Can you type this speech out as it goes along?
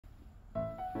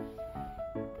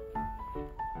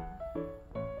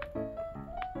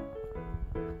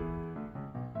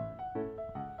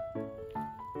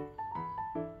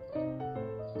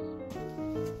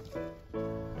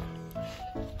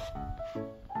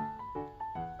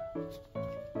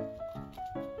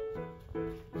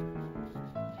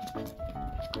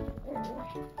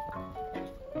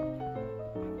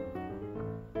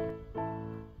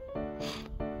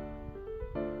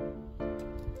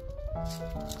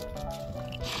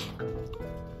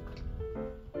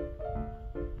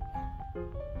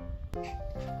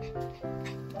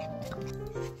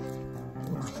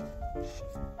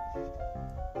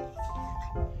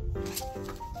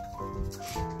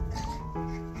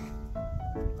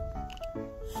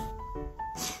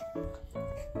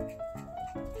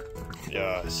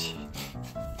よし。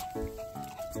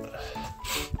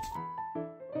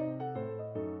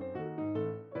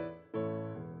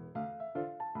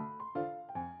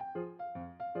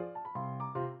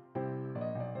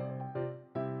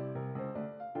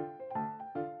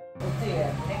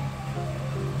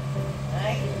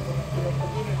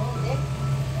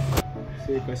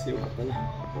正解してよかったな。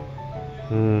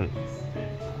うん。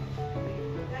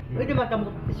それでまた持っ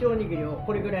て塩おにぎりを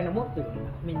これぐらいの持ってるんだ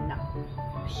みんな。不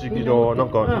思議だ。なん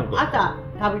か、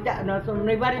朝食べたその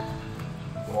粘り。あ、う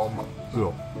まい。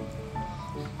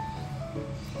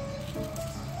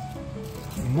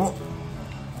うまっ。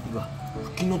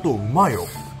ふきのとうまいよ。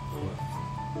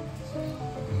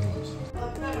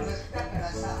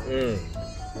うん。う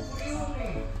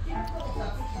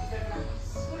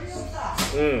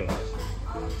ん。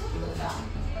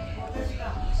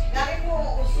誰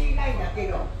も教えないんだけ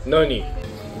ど。何？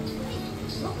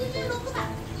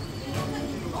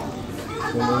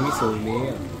この味噌うめえやん。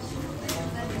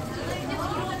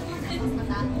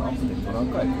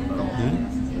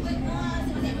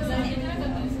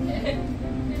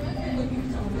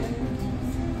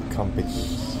完璧。